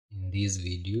In this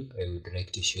video, I would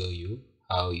like to show you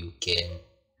how you can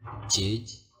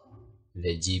change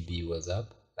the GB WhatsApp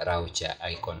router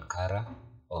icon color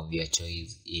of your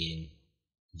choice in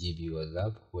GB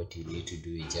WhatsApp. What you need to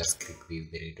do is just click this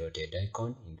three dotted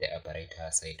icon in the upper right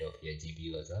hand side of your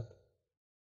GB WhatsApp.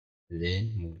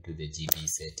 Then move to the GB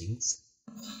settings.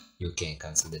 You can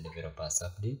cancel the developers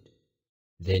update.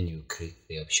 Then you click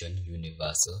the option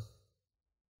universal.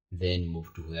 Then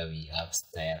move to where we have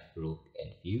style, look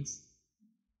and feels.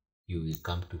 You will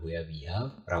come to where we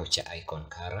have router icon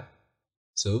color.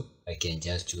 So I can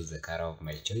just choose the color of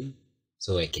my choice.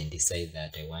 So I can decide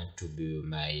that I want to be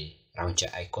my router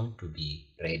icon to be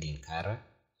red in color.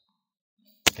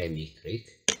 Let me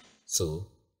click. So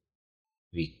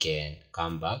we can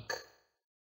come back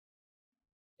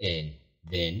and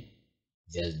then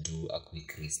just do a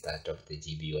quick restart of the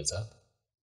GB WhatsApp.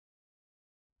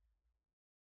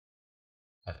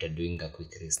 After doing a quick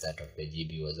restart of the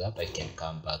GB WhatsApp, I can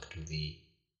come back to the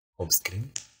home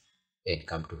screen and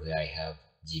come to where I have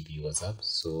GB WhatsApp.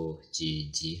 So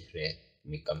GG, let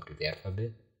me come to the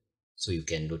alphabet. So you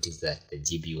can notice that the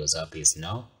GB WhatsApp is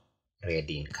now red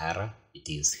in color. It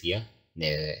is here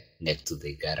next to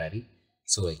the gallery.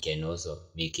 So I can also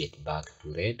make it back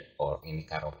to red or any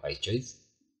color of my choice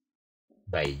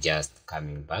by just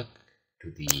coming back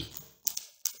to the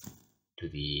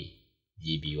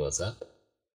GB WhatsApp.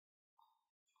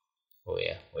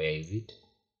 Where is it?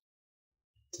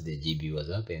 To the GB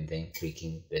WhatsApp, and then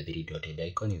clicking the three dotted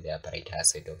icon in the upper right hand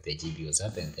side of the GB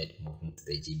WhatsApp, and then moving to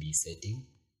the GB setting,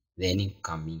 then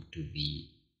coming to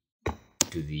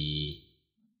the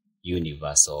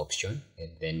universal option,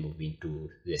 and then moving to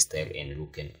the style and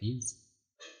look and feels,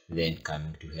 then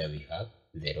coming to here we have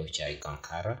the router icon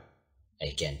color.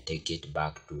 I can take it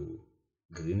back to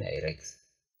green. I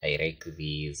like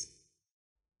this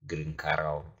green color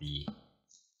of the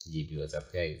GB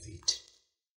WhatsApp. Where is it?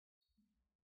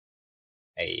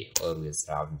 I always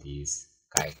have this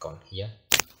icon here.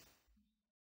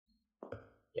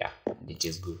 Yeah, it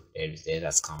is good. Let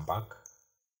us come back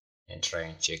and try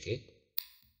and check it.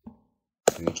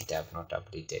 I think it have not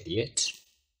updated yet.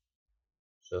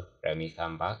 So let me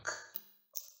come back.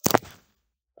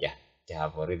 Yeah, they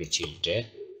have already changed it.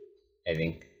 I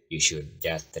think you should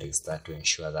just restart to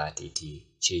ensure that it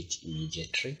changed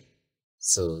immediately.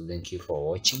 So thank you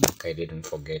for watching. Kindly don't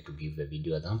forget to give the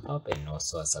video a thumb up and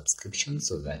also a subscription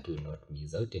so that you will not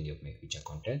miss out any of my future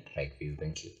content like this.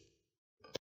 Thank you.